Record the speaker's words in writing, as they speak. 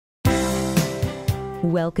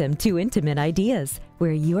Welcome to Intimate Ideas,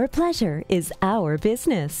 where your pleasure is our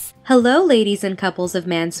business. Hello, ladies and couples of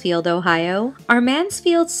Mansfield, Ohio. Our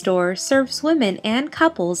Mansfield store serves women and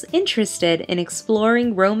couples interested in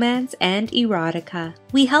exploring romance and erotica.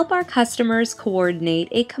 We help our customers coordinate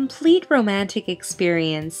a complete romantic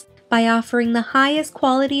experience by offering the highest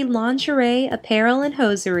quality lingerie, apparel, and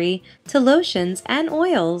hosiery to lotions and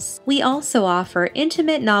oils. We also offer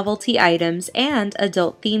intimate novelty items and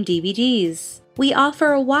adult-themed DVDs. We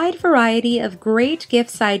offer a wide variety of great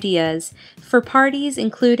gifts ideas for parties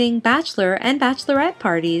including bachelor and bachelorette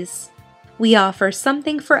parties. We offer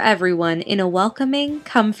something for everyone in a welcoming,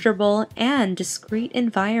 comfortable, and discreet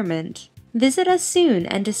environment. Visit us soon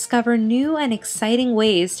and discover new and exciting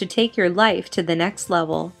ways to take your life to the next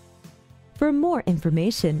level. For more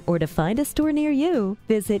information or to find a store near you,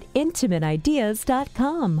 visit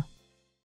intimateideas.com.